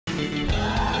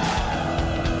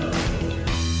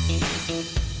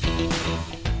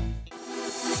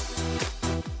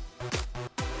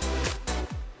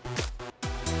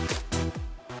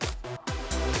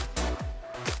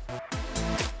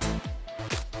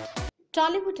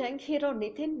Tollywood young hero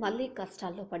Nitin మళ్లీ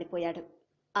కష్టాల్లో పడిపోయాడు.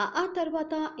 ఆ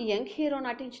తర్వాత యంగ్ హీరో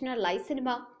నటించిన లై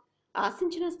సినిమా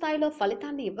ఆశించిన స్థాయిలో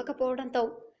ఫలితాన్ని ఇవ్వకపోవడంతో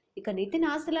ఇక నితిన్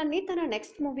ఆశలన్నీ తన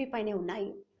నెక్స్ట్ మూవీ పైనే ఉన్నాయి.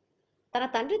 తన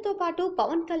తండ్రితో పాటు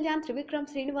పవన్ కళ్యాణ్, త్రివిక్రమ్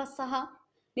శ్రీనివాస్ సహా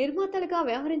నిర్మాతలుగా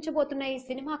వ్యవహరించబోతున్న ఈ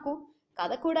సినిమాకు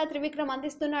కథ కూడా త్రివిక్రమ్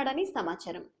అందిస్తున్నాడని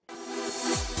సమాచారం.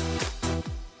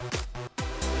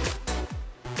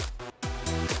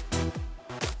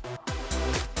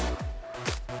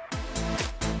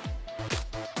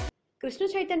 కృష్ణ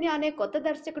చైతన్య అనే కొత్త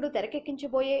దర్శకుడు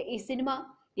తెరకెక్కించబోయే ఈ సినిమా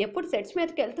ఎప్పుడు సెట్స్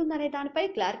మీదకి వెళ్తుందనే దానిపై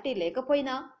క్లారిటీ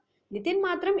లేకపోయినా నితిన్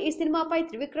మాత్రం ఈ సినిమాపై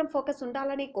త్రివిక్రమ్ ఫోకస్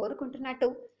ఉండాలని కోరుకుంటున్నట్టు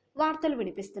వార్తలు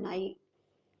వినిపిస్తున్నాయి.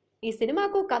 ఈ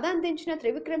సినిమాకు కథ అందించిన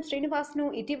త్రివిక్రమ్ శ్రీనివాస్ ను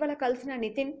ఇటీవల కలిసిన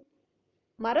నితిన్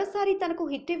మరోసారి తనకు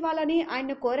హిట్ ఇవ్వాలని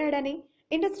ఆయన్ను కోరాడని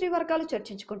ఇండస్ట్రీ వర్గాలు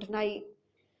చర్చించుకుంటున్నాయి.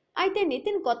 అయితే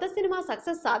నితిన్ కొత్త సినిమా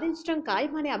సక్సెస్ సాధించడం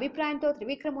ఖాయమనే అభిప్రాయంతో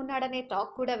త్రివిక్రమ్ ఉన్నాడనే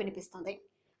టాక్ కూడా వినిపిస్తుంది.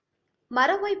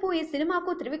 మరోవైపు ఈ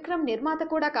సినిమాకు త్రివిక్రమ్ నిర్మాత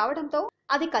కూడా కావడంతో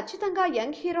అది ఖచ్చితంగా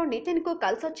యంగ్ హీరో నితిన్ కు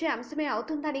కలిసొచ్చే అంశమే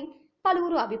అవుతుందని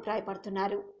పలువురు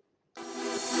అభిప్రాయపడుతున్నారు.